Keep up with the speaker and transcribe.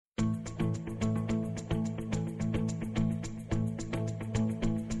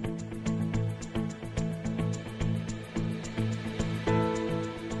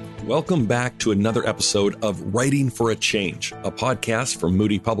Welcome back to another episode of Writing for a Change, a podcast from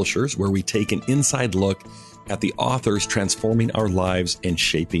Moody Publishers where we take an inside look at the authors transforming our lives and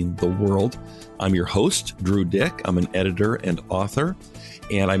shaping the world. I'm your host, Drew Dick. I'm an editor and author.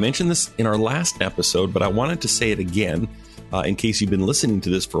 And I mentioned this in our last episode, but I wanted to say it again in case you've been listening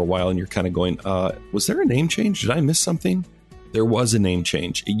to this for a while and you're kind of going, was there a name change? Did I miss something? There was a name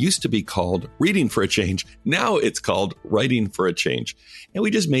change. It used to be called Reading for a Change. Now it's called Writing for a Change. And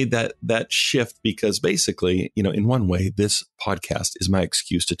we just made that shift because basically, in one way, this podcast is my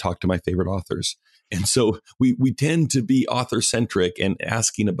excuse to talk to my favorite authors. And so we tend to be author-centric and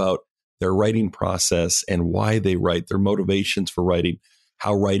asking about their writing process and why they write, their motivations for writing,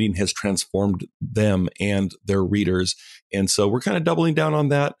 how writing has transformed them and their readers. And so we're kind of doubling down on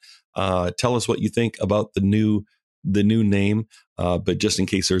that. Tell us what you think about the new name. But just in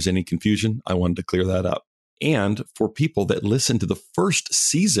case there's any confusion, I wanted to clear that up. And for people that listen to the first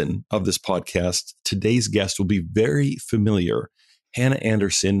season of this podcast, today's guest will be very familiar. Hannah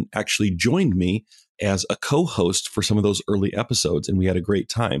Anderson actually joined me as a co-host for some of those early episodes, and we had a great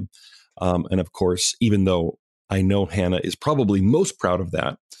time. And of course, even though I know Hannah is probably most proud of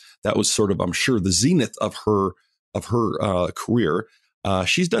that, that was sort of, I'm sure, the zenith of her career.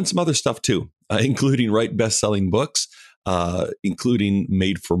 She's done some other stuff too, including write best-selling books, including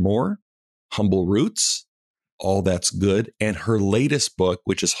Made for More, Humble Roots, All That's Good, and her latest book,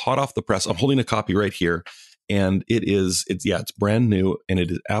 which is hot off the press. I'm holding a copy right here, and it's brand new, and it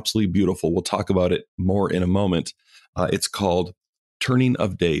is absolutely beautiful. We'll talk about it more in a moment. It's called Turning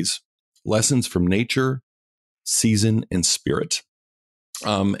of Days: Lessons from Nature, Season, and Spirit.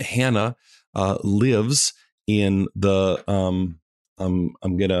 Hannah lives in the I'm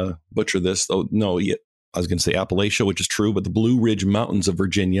going to butcher this. Oh, no, I was going to say Appalachia, which is true, but the Blue Ridge Mountains of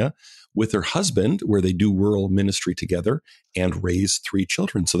Virginia with her husband, where they do rural ministry together and raise 3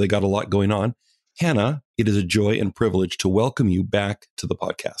 children. So they got a lot going on. Hannah, it is a joy and privilege to welcome you back to the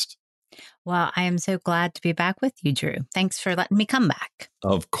podcast. Well, I am so glad to be back with you, Drew. Thanks for letting me come back.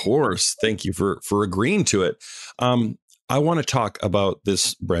 Of course. Thank you for agreeing to it. I want to talk about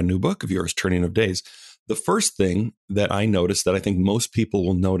this brand new book of yours, Turning of Days. The first thing that I noticed that I think most people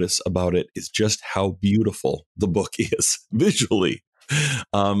will notice about it is just how beautiful the book is visually.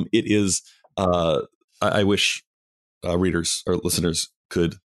 It is, I wish readers or listeners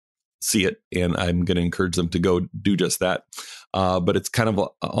could see it, and I'm going to encourage them to go do just that. But it's kind of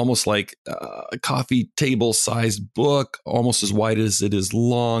almost like a coffee table sized book, almost as wide as it is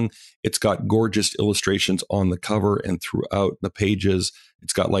long. It's got gorgeous illustrations on the cover and throughout the pages.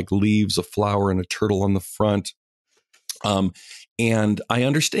 It's got like leaves, a flower, and a turtle on the front. And I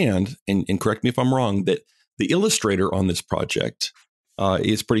understand, and correct me if I'm wrong, that the illustrator on this project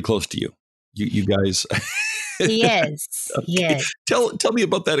is pretty close to you. You guys. He is. Okay. He is. Tell me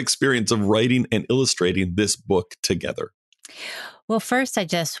about that experience of writing and illustrating this book together. Well, first, I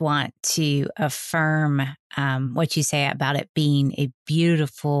just want to affirm what you say about it being a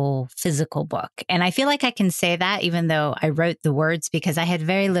beautiful physical book. And I feel like I can say that even though I wrote the words, because I had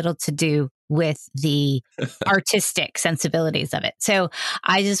very little to do with the artistic sensibilities of it. So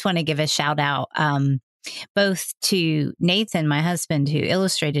I just want to give a shout out both to Nathan, my husband, who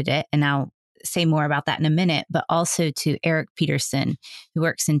illustrated it, and I'll say more about that in a minute, but also to Eric Peterson, who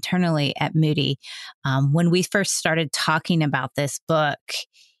works internally at Moody. When we first started talking about this book,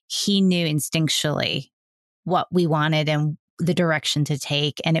 he knew instinctually what we wanted and the direction to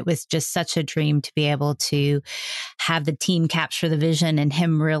take. And it was just such a dream to be able to have the team capture the vision and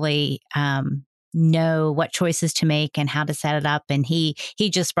him really know what choices to make and how to set it up. And he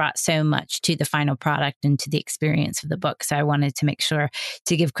just brought so much to the final product and to the experience of the book. So I wanted to make sure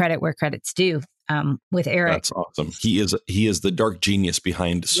to give credit where credit's due with Eric. That's awesome. He is the dark genius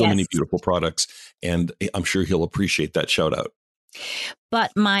behind so many beautiful products. And I'm sure he'll appreciate that shout out.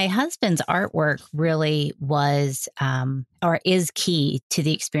 But my husband's artwork really was or is key to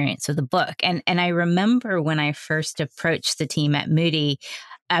the experience of the book. And I remember when I first approached the team at Moody,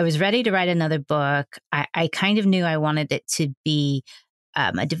 I was ready to write another book. I kind of knew I wanted it to be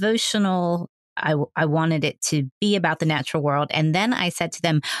a devotional. I wanted it to be about the natural world. And then I said to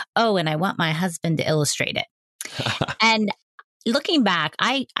them, oh, and I want my husband to illustrate it. And looking back,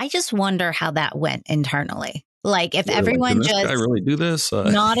 I just wonder how that went internally. Like if everyone just I really do this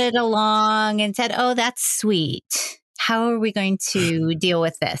nodded along and said, oh, that's sweet. How are we going to deal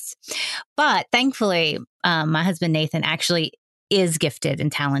with this? But thankfully, my husband, Nathan, actually is gifted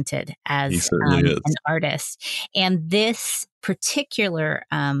and talented as an artist. And this particular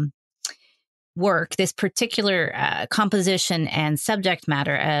work, this particular composition and subject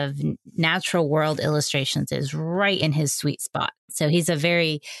matter of natural world illustrations is right in his sweet spot. So he's a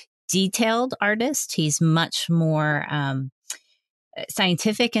very detailed artist. He's much more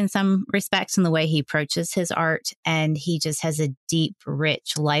scientific in some respects in the way he approaches his art. And he just has a deep,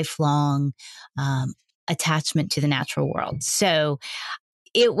 rich, lifelong attachment to the natural world. So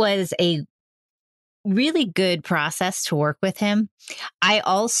it was a really good process to work with him. I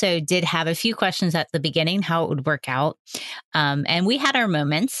also did have a few questions at the beginning, how it would work out. And we had our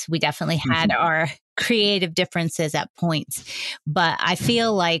moments. We definitely had our creative differences at points. But I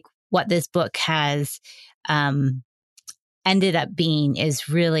feel like what this book has ended up being is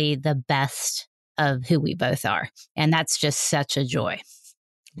really the best of who we both are. And that's just such a joy.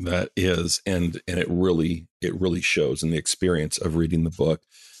 That is. And it really shows in the experience of reading the book.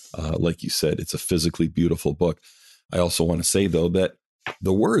 Like you said, it's a physically beautiful book. I also want to say, though, that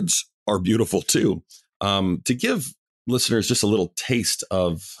the words are beautiful, too. To give listeners just a little taste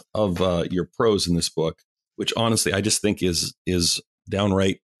of your prose in this book, which honestly, I just think is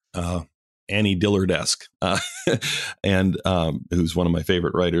downright Annie Dillard-esque, and who's one of my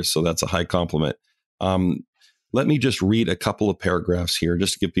favorite writers. So that's a high compliment. Let me just read a couple of paragraphs here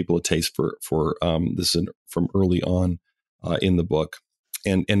just to give people a taste for this from early on in the book.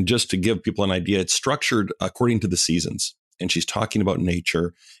 And just to give people an idea, it's structured according to the seasons. And she's talking about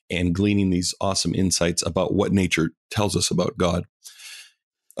nature and gleaning these awesome insights about what nature tells us about God.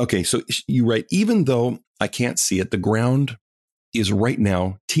 Okay, so you write, even though I can't see it, the ground is right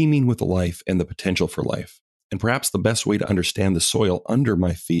now teeming with life and the potential for life. And perhaps the best way to understand the soil under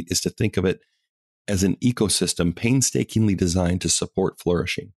my feet is to think of it as an ecosystem painstakingly designed to support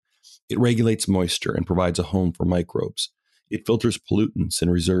flourishing. It regulates moisture and provides a home for microbes. It filters pollutants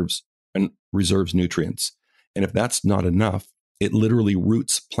and reserves nutrients. And if that's not enough, it literally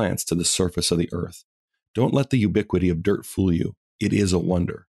roots plants to the surface of the earth. Don't let the ubiquity of dirt fool you. It is a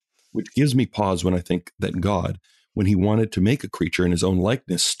wonder, which gives me pause when I think that God, when he wanted to make a creature in his own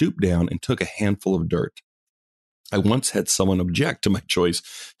likeness, stooped down and took a handful of dirt. I once had someone object to my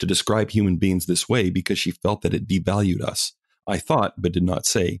choice to describe human beings this way because she felt that it devalued us. I thought, but did not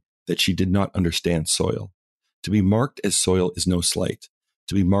say, that she did not understand soil. To be marked as soil is no slight.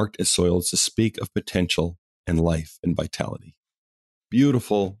 To be marked as soil is to speak of potential and life and vitality.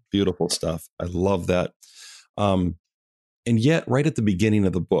 Beautiful, beautiful stuff. I love that. And yet, right at the beginning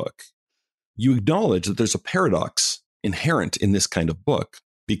of the book, you acknowledge that there's a paradox inherent in this kind of book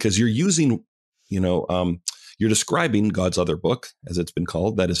because you're using, you're describing God's other book, as it's been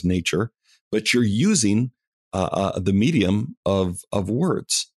called, that is nature, but you're using the medium of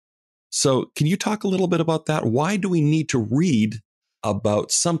words. So can you talk a little bit about that? Why do we need to read about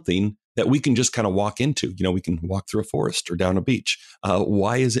something that we can just kind of walk into? We can walk through a forest or down a beach.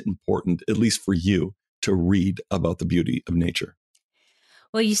 Why is it important, at least for you, to read about the beauty of nature?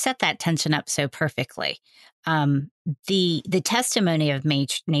 Well, you set that tension up so perfectly. The testimony of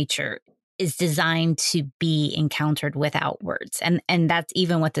nature is designed to be encountered without words, and that's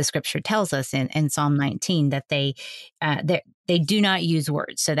even what the scripture tells us in Psalm 19, that they do not use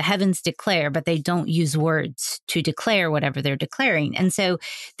words. So the heavens declare, but they don't use words to declare whatever they're declaring. And so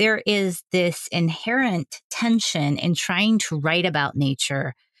there is this inherent tension in trying to write about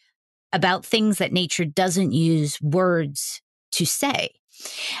nature, about things that nature doesn't use words to say.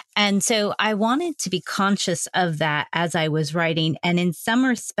 And so I wanted to be conscious of that as I was writing. And in some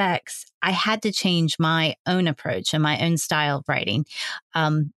respects, I had to change my own approach and my own style of writing.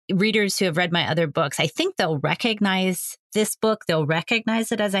 Readers who have read my other books, I think they'll recognize this book. They'll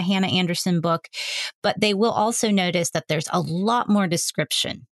recognize it as a Hannah Anderson book, but they will also notice that there's a lot more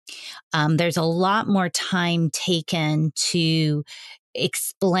description. There's a lot more time taken to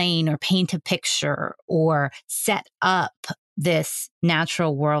explain or paint a picture or set up this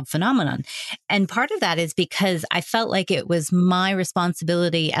natural world phenomenon. And part of that is because I felt like it was my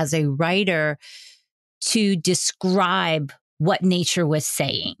responsibility as a writer to describe what nature was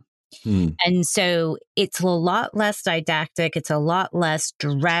saying. And so it's a lot less didactic. It's a lot less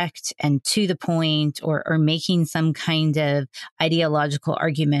direct and to the point or making some kind of ideological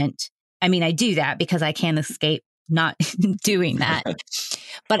argument. I mean, I do that because I can't escape not doing that.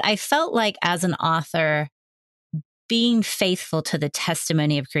 But I felt like as an author, being faithful to the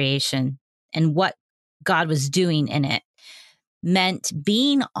testimony of creation and what God was doing in it meant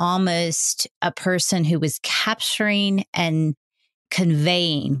being almost a person who was capturing and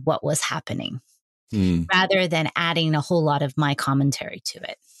conveying what was happening rather than adding a whole lot of my commentary to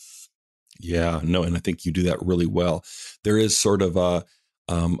it. Yeah, no, and I think you do that really well. There is sort of a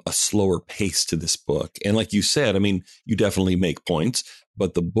slower pace to this book. And like you said, I mean, you definitely make points,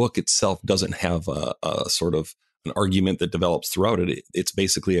 but the book itself doesn't have a sort of an argument that develops throughout it. It's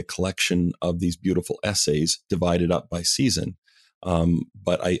basically a collection of these beautiful essays divided up by season.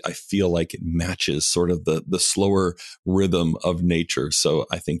 But I feel like it matches sort of the slower rhythm of nature. So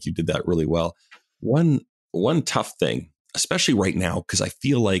I think you did that really well. One tough thing, especially right now, because I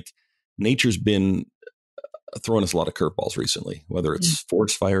feel like nature's been throwing us a lot of curveballs recently, whether it's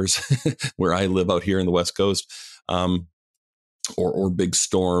forest fires where I live out here in the West Coast, or big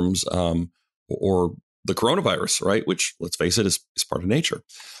storms, or the coronavirus, right? Which, let's face it, is part of nature.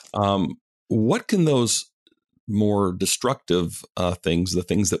 What can those more destructive things, the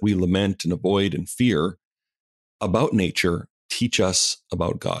things that we lament and avoid and fear about nature, teach us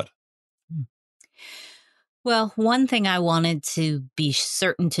about God? Well, one thing I wanted to be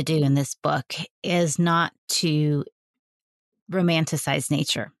certain to do in this book is not to romanticize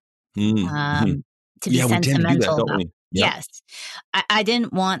nature, Mm-hmm. to be Yeah, we tend to do that, sentimental don't about. we? Yep. Yes. I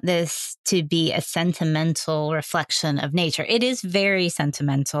didn't want this to be a sentimental reflection of nature. It is very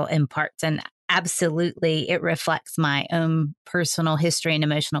sentimental in parts, and absolutely it reflects my own personal history and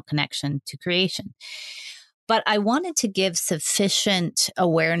emotional connection to creation. But I wanted to give sufficient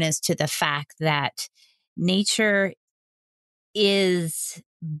awareness to the fact that nature is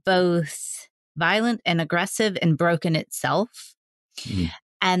both violent and aggressive and broken itself, Mm.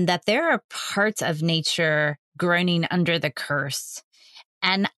 and that there are parts of nature groaning under the curse.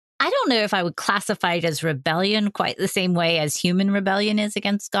 And I don't know if I would classify it as rebellion quite the same way as human rebellion is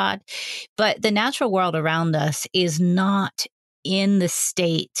against God, but the natural world around us is not in the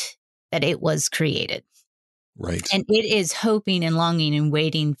state that it was created. Right. And it is hoping and longing and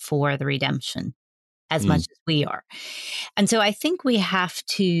waiting for the redemption as much Mm. as we are. And so I think we have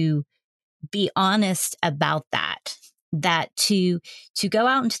to be honest about that, that to go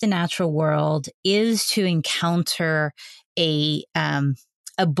out into the natural world is to encounter a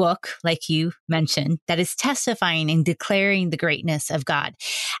book, like you mentioned, that is testifying and declaring the greatness of God.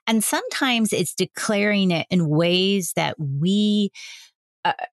 And sometimes it's declaring it in ways that we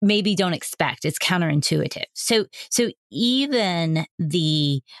maybe don't expect. It's counterintuitive. So even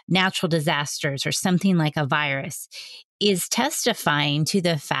the natural disasters or something like a virus is testifying to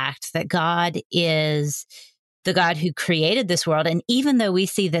the fact that God is the God who created this world. And even though we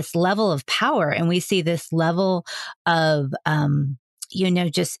see this level of power and we see this level of,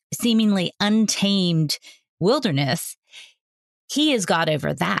 just seemingly untamed wilderness, he is God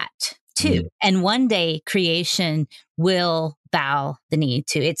over that too. Mm. And one day creation will bow the knee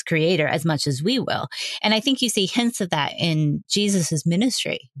to its creator as much as we will. And I think you see hints of that in Jesus's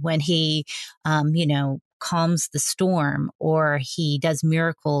ministry when he, calms the storm, or he does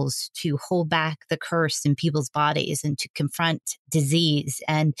miracles to hold back the curse in people's bodies and to confront disease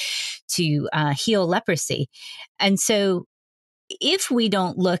and to heal leprosy. And so if we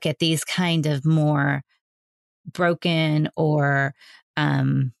don't look at these kind of more broken or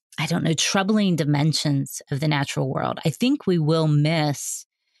I don't know, troubling dimensions of the natural world, I think we will miss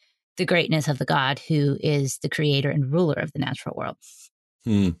the greatness of the God who is the creator and ruler of the natural world.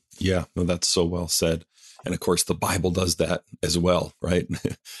 Yeah, no, that's so well said. And of course, the Bible does that as well, right?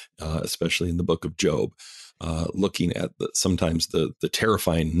 Especially in the book of Job, looking at sometimes the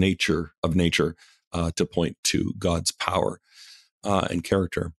terrifying nature of nature to point to God's power and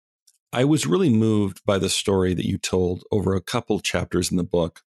character. I was really moved by the story that you told over a couple chapters in the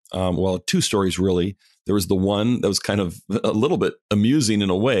book. Two stories really. There was the one that was kind of a little bit amusing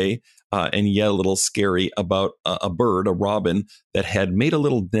in a way, and yet a little scary, about a bird, a robin, that had made a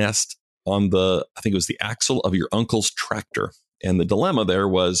little nest on I think it was the axle of your uncle's tractor. And the dilemma there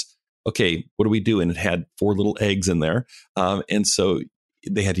was, okay, what do we do? And it had 4 little eggs in there. And so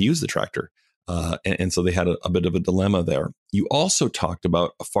they had to use the tractor. And so they had a bit of a dilemma there. You also talked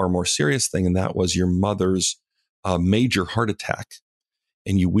about a far more serious thing, and that was your mother's major heart attack.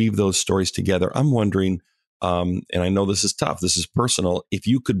 And you weave those stories together. I'm wondering, and I know this is tough, this is personal, if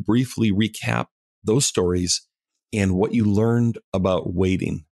you could briefly recap those stories and what you learned about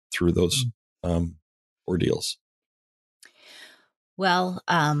waiting through those ordeals. Well,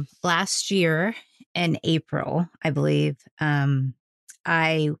 last year in April, I believe,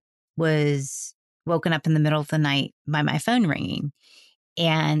 I was woken up in the middle of the night by my phone ringing.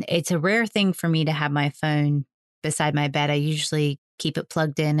 And it's a rare thing for me to have my phone beside my bed. I usually keep it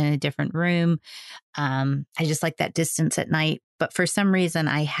plugged in a different room. I just like that distance at night. But for some reason,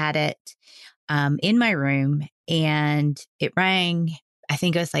 I had it in my room and it rang. I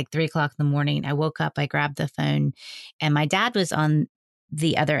think it was like 3 o'clock in the morning. I woke up, I grabbed the phone, and my dad was on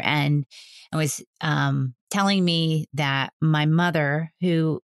the other end and was telling me that my mother,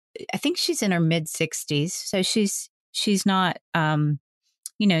 who I think she's in her mid 60s, so she's not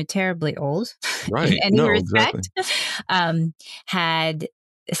terribly old in Right. any No, exactly. respect, had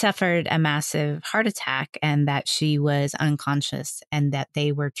suffered a massive heart attack and that she was unconscious and that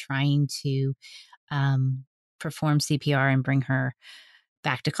they were trying to perform CPR and bring her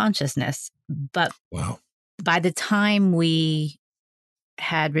back to consciousness. But Wow. by the time we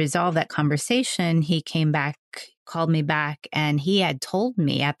had resolved that conversation, he came back, called me back, and he had told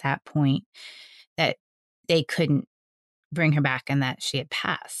me at that point that they couldn't bring her back and that she had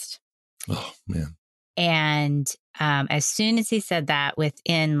passed. Oh, man. And as soon as he said that,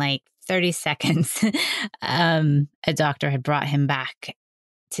 within like 30 seconds, a doctor had brought him back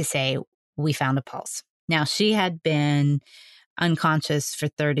to say, we found a pulse. Now, she had been unconscious for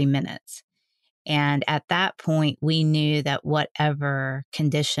 30 minutes. And at that point, we knew that whatever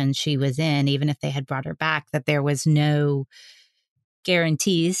condition she was in, even if they had brought her back, that there was no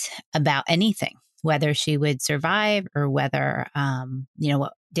guarantees about anything, whether she would survive or whether,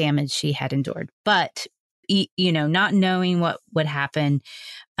 what damage she had endured. But, not knowing what would happen,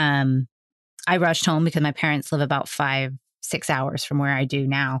 I rushed home because my parents live about 5-6 hours from where I do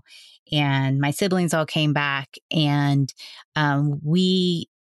now. And my siblings all came back and we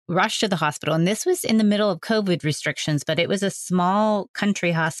rushed to the hospital. And this was in the middle of COVID restrictions, but it was a small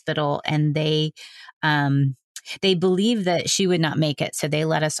country hospital and they believed that she would not make it. So they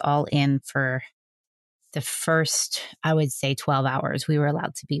let us all in for the first, I would say 12 hours we were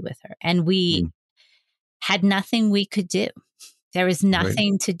allowed to be with her. And we had nothing we could do. There was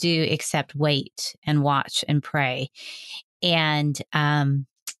nothing to do except wait and watch and pray. And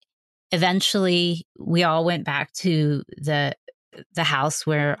eventually we all went back to the house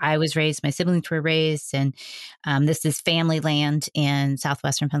where I was raised, my siblings were raised, and this is family land in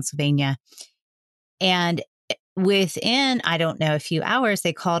southwestern Pennsylvania. And within, I don't know, a few hours,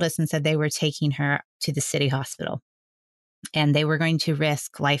 they called us and said they were taking her to the city hospital and they were going to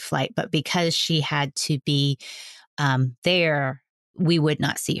risk life flight. But because she had to be there, we would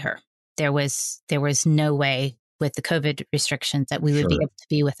not see her. There was no way with the COVID restrictions that we would be able to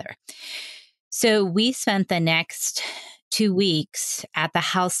be with her. So we spent the next 2 weeks at the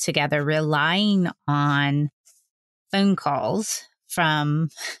house together, relying on phone calls from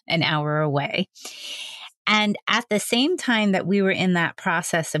an hour away. And at the same time that we were in that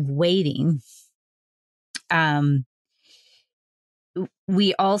process of waiting,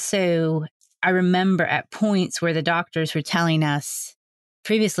 we also, I remember at points where the doctors were telling us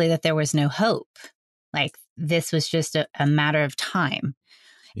previously that there was no hope, like this was just a matter of time.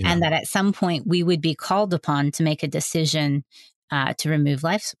 Yeah. And that at some point we would be called upon to make a decision to remove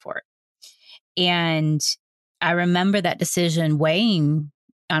life support. And I remember that decision weighing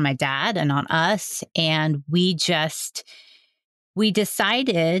on my dad and on us. And we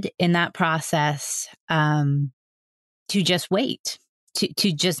decided in that process to just wait,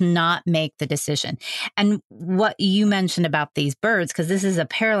 to just not make the decision. And what you mentioned about these birds, because this is a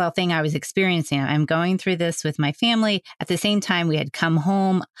parallel thing I was experiencing. I'm going through this with my family. At the same time, we had come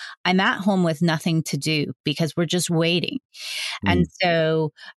home. I'm at home with nothing to do because we're just waiting. And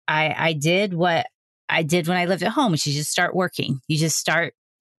so I did what I did when I lived at home, which is just start working. You just start,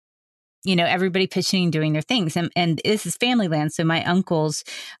 everybody pitching, doing their things. And this is family land. So my uncles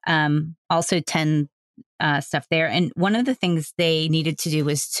also tend stuff there. And one of the things they needed to do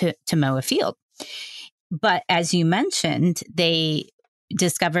was to mow a field. But as you mentioned, they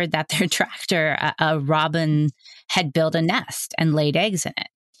discovered that their tractor, a robin, had built a nest and laid eggs in it.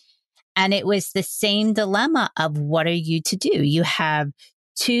 And it was the same dilemma of what are you to do? You have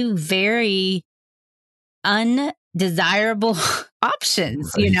two very undesirable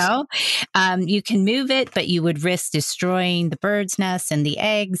options, right. You can move it, but you would risk destroying the bird's nest and the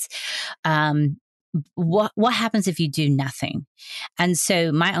eggs. What happens if you do nothing? And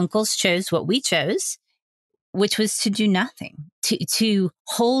so my uncles chose what we chose, which was to do nothing, to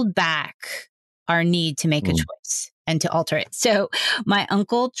hold back our need to make a choice and to alter it. So my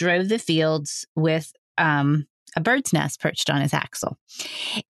uncle drove the fields with a bird's nest perched on his axle.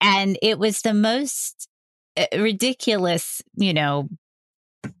 And it was the most ridiculous,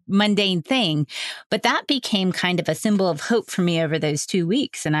 mundane thing. But that became kind of a symbol of hope for me over those 2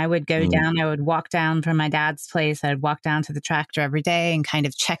 weeks. And I would go down, I would walk down from my dad's place. I'd walk down to the tractor every day and kind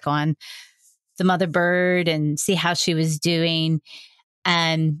of check on the mother bird and see how she was doing.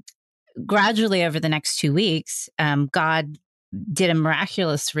 And gradually over the next 2 weeks, God did a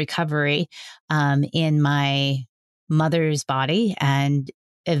miraculous recovery in my mother's body and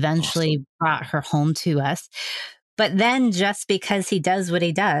eventually brought her home to us. But then just because he does what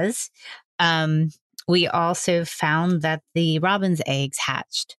he does, we also found that the robin's eggs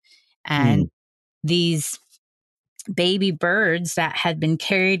hatched. And these baby birds that had been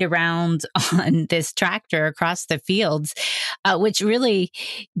carried around on this tractor across the fields, which really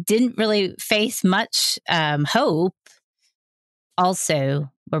didn't really face much hope,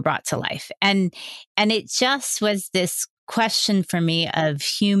 also were brought to life. And it just was this question for me of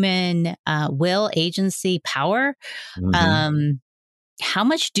human will, agency, power. Hmm. Um, how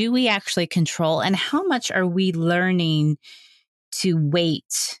much do we actually control, and how much are we learning to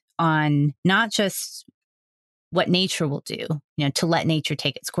wait on not just what nature will do, to let nature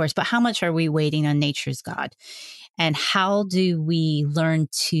take its course, but how much are we waiting on nature's God? And how do we learn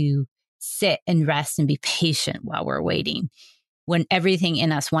to sit and rest and be patient while we're waiting when everything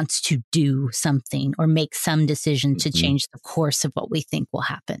in us wants to do something or make some decision to Hmm. change the course of what we think will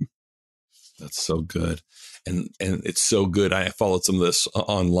happen? That's so good. And it's so good. I followed some of this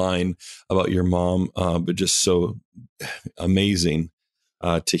online about your mom, but just so amazing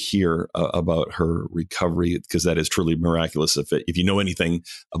to hear about her recovery, because that is truly miraculous. If you know anything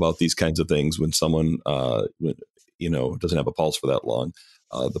about these kinds of things, when someone doesn't have a pulse for that long,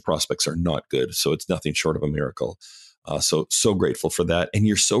 the prospects are not good. So it's nothing short of a miracle. So grateful for that. And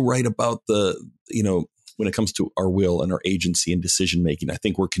you're so right about when it comes to our will and our agency and decision making. I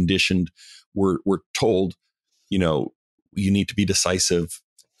think we're conditioned. We're told, you need to be decisive.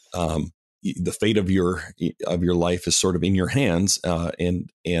 Um, the fate of your life is sort of in your hands,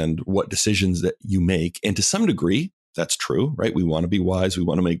 and what decisions that you make. And to some degree, that's true, right? We want to be wise. We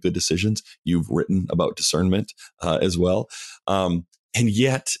want to make good decisions. You've written about discernment as well. And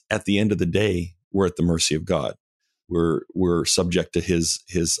yet, at the end of the day, we're at the mercy of God. We're subject to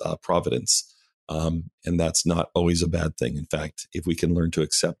His providence. And that's not always a bad thing. In fact, if we can learn to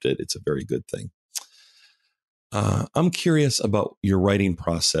accept it, it's a very good thing. I'm curious about your writing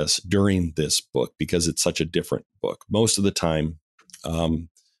process during this book, because it's such a different book. Most of the time,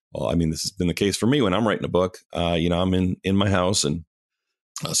 this has been the case for me when I'm writing a book. I'm in my house and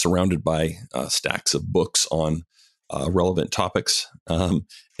surrounded by stacks of books on relevant topics.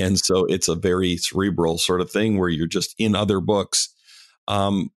 And so it's a very cerebral sort of thing where you're just in other books.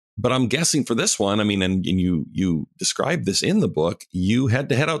 But I'm guessing for this one, and you described this in the book, you had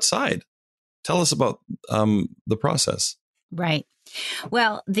to head outside. Tell us about the process. Right.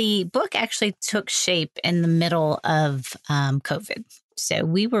 Well, the book actually took shape in the middle of COVID. So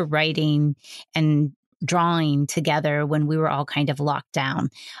we were writing and drawing together when we were all kind of locked down.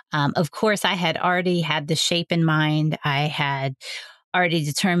 Of course, I had already had the shape in mind. I had already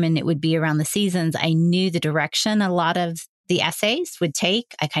determined it would be around the seasons. I knew the direction a lot of the essays would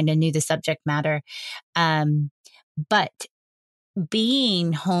take. I kind of knew the subject matter. But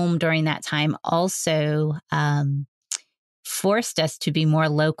being home during that time also forced us to be more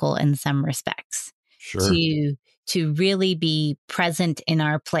local in some respects, Sure. to really be present in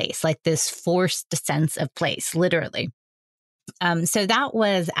our place, like this forced sense of place, literally. So that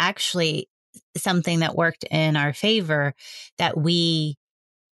was actually something that worked in our favor, that we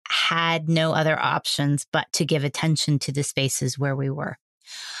had no other options but to give attention to the spaces where we were.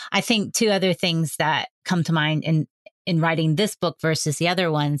 I think two other things that come to mind in writing this book versus the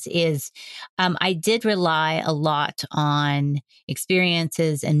other ones is I did rely a lot on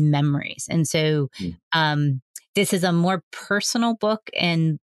experiences and memories. And so this is a more personal book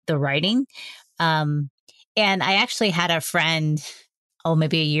in the writing. Um, and I actually had a friend,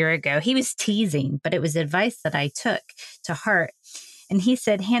 maybe a year ago. He was teasing, but it was advice that I took to heart. And he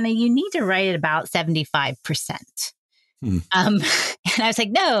said, Hannah, you need to write it about 75%. And I was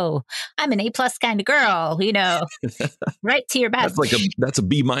like, no, I'm an A+ kind of girl, right to your best. That's a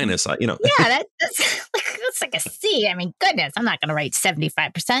B-. Yeah, that's like a C. Goodness, I'm not going to write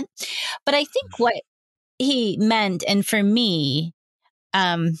 75%. But I think what he meant, and for me,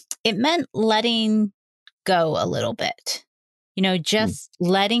 it meant letting go a little bit. Just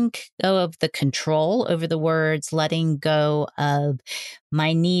letting go of the control over the words, letting go of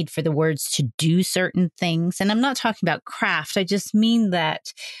my need for the words to do certain things. And I'm not talking about craft. I just mean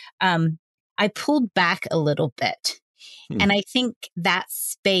that I pulled back a little bit. And I think that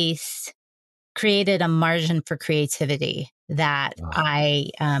space created a margin for creativity that I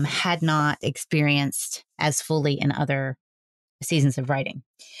had not experienced as fully in other seasons of writing.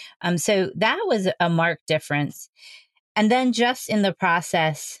 So that was a marked difference. And then just in the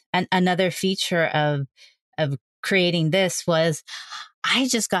process, another feature of creating this was I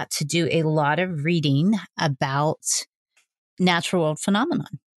just got to do a lot of reading about natural world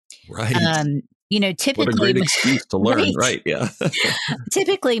phenomenon. Right. Typically, what a great excuse to learn. Right. Yeah.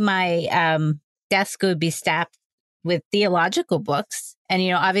 Typically, my desk would be stacked with theological books, and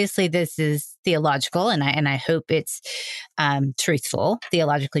obviously this is theological, and I hope it's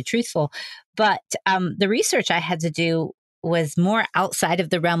theologically truthful. But the research I had to do was more outside of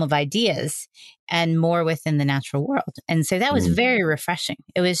the realm of ideas and more within the natural world. And so that was Mm. very refreshing.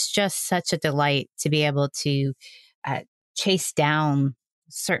 It was just such a delight to be able to uh, chase down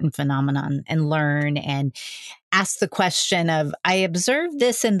certain phenomenon and learn and ask the question of, I observed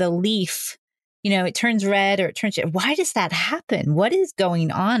this in the leaf. It turns red or it turns, why does that happen? What is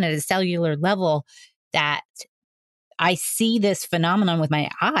going on at a cellular level that I see this phenomenon with my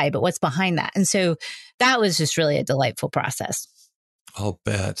eye, but what's behind that? And so that was just really a delightful process. I'll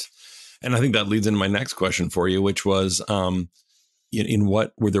bet. And I think that leads into my next question for you, which was, in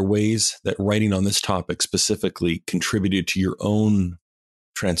what were there ways that writing on this topic specifically contributed to your own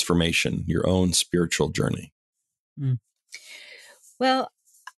transformation, your own spiritual journey? Mm. Well,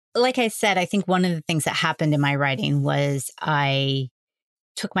 like I said, I think one of the things that happened in my writing was I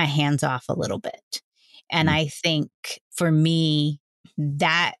took my hands off a little bit. And Mm. I think for me,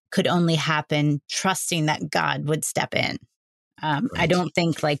 that could only happen trusting that God would step in. I Right. don't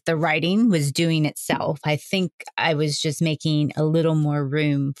think like the writing was doing itself. I think I was just making a little more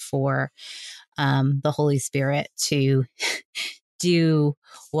room for the Holy Spirit to do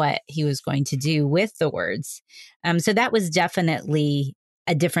what he was going to do with the words. So that was definitely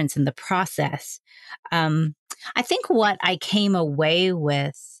a difference in the process. I think what I came away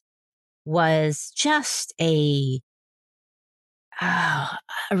with was just a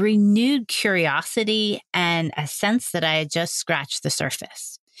renewed curiosity and a sense that I had just scratched the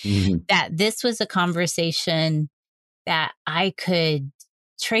surface. Mhm. That this was a conversation that I could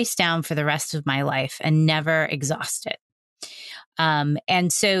trace down for the rest of my life and never exhaust it.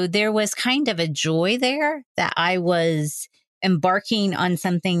 And so there was kind of a joy there that I was embarking on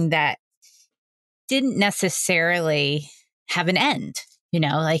something that didn't necessarily have an end.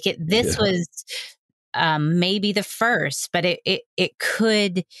 This Yeah. was maybe the first, but it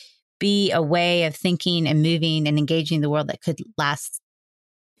could be a way of thinking and moving and engaging the world that could last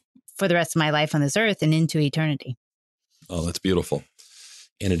for the rest of my life on this earth and into eternity. Oh, that's beautiful.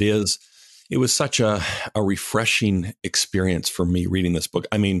 And it was such a refreshing experience for me reading this book.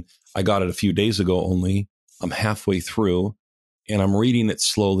 I mean, I got it a few days ago only. I'm halfway through and I'm reading it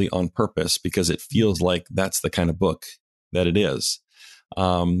slowly on purpose because it feels like that's the kind of book that it is.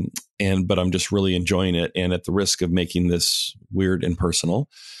 But I'm just really enjoying it. And at the risk of making this weird and personal,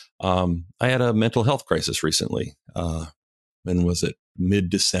 I had a mental health crisis recently. When was it?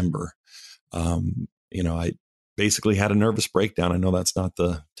 Mid-December. I basically had a nervous breakdown. I know that's not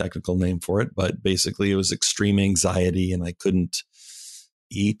the technical name for it, but basically it was extreme anxiety and I couldn't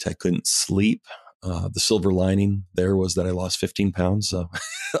eat. I couldn't sleep. The silver lining there was that I lost 15 pounds. So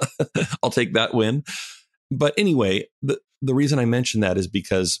I'll take that win. But anyway, the reason I mention that is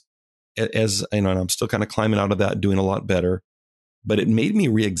because as you know, and I'm still kind of climbing out of that, doing a lot better, but it made me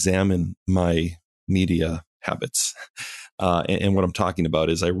re-examine my media habits. And what I'm talking about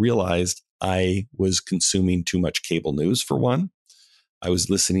is I realized I was consuming too much cable news, for one. I was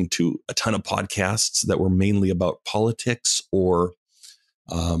listening to a ton of podcasts that were mainly about politics or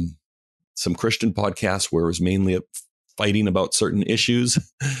some Christian podcasts where it was mainly fighting about certain issues.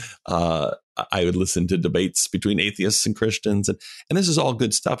 I would listen to debates between atheists and Christians. And this is all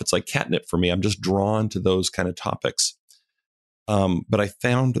good stuff. It's like catnip for me. I'm just drawn to those kind of topics. But I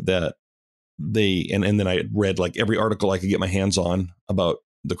found that and then I read like every article I could get my hands on about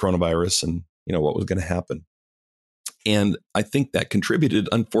the coronavirus and, what was going to happen. And I think that contributed,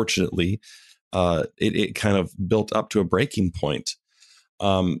 unfortunately, it kind of built up to a breaking point.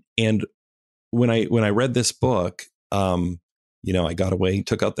 And when I read this book, I got away,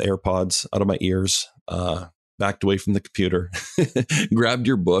 took out the AirPods out of my ears, backed away from the computer, grabbed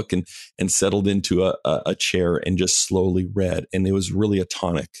your book and settled into a chair and just slowly read. And it was really a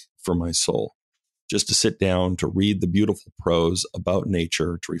tonic for my soul, just to sit down, to read the beautiful prose about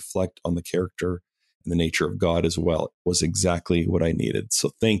nature, to reflect on the character and the nature of God as well. It was exactly what I needed.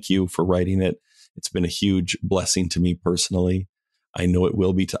 So thank you for writing it. It's been a huge blessing to me personally. I know it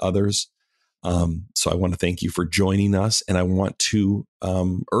will be to others. So I want to thank you for joining us. And I want to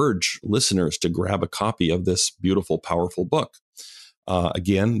urge listeners to grab a copy of this beautiful, powerful book.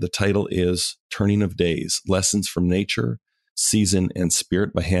 Again, the title is Turning of Days, Lessons from Nature, Season and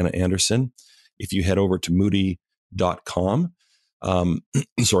Spirit by Hannah Anderson. If you head over to moody.com,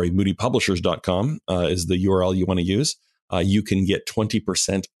 moodypublishers.com is the URL you want to use. You can get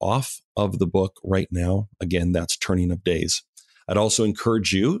 20% off of the book right now. Again, that's Turning of Days. I'd also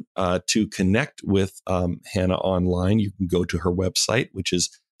encourage you to connect with Hannah online. You can go to her website, which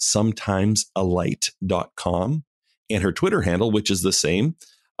is sometimesalight.com, and her Twitter handle, which is the same,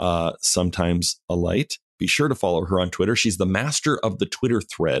 sometimesalight. be sure to follow her on Twitter. She's the master of the Twitter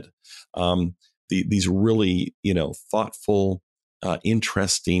thread. These really, thoughtful,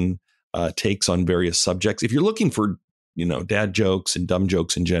 interesting takes on various subjects. If you're looking for, dad jokes and dumb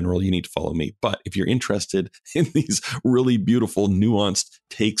jokes in general, you need to follow me. But if you're interested in these really beautiful, nuanced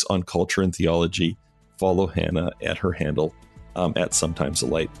takes on culture and theology, follow Hannah at her handle at Sometimes a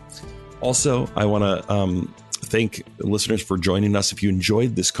Light. Also, I want to thank listeners for joining us. If you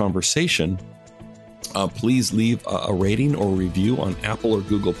enjoyed this conversation, please leave a rating or review on Apple or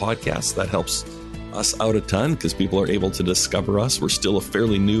Google Podcasts. That helps us out a ton because people are able to discover us. We're still a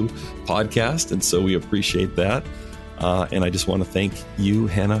fairly new podcast, and so we appreciate that. And I just want to thank you,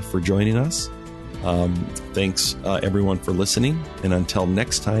 Hannah, for joining us. Thanks, everyone, for listening. And until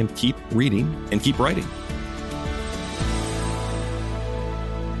next time, keep reading and keep writing.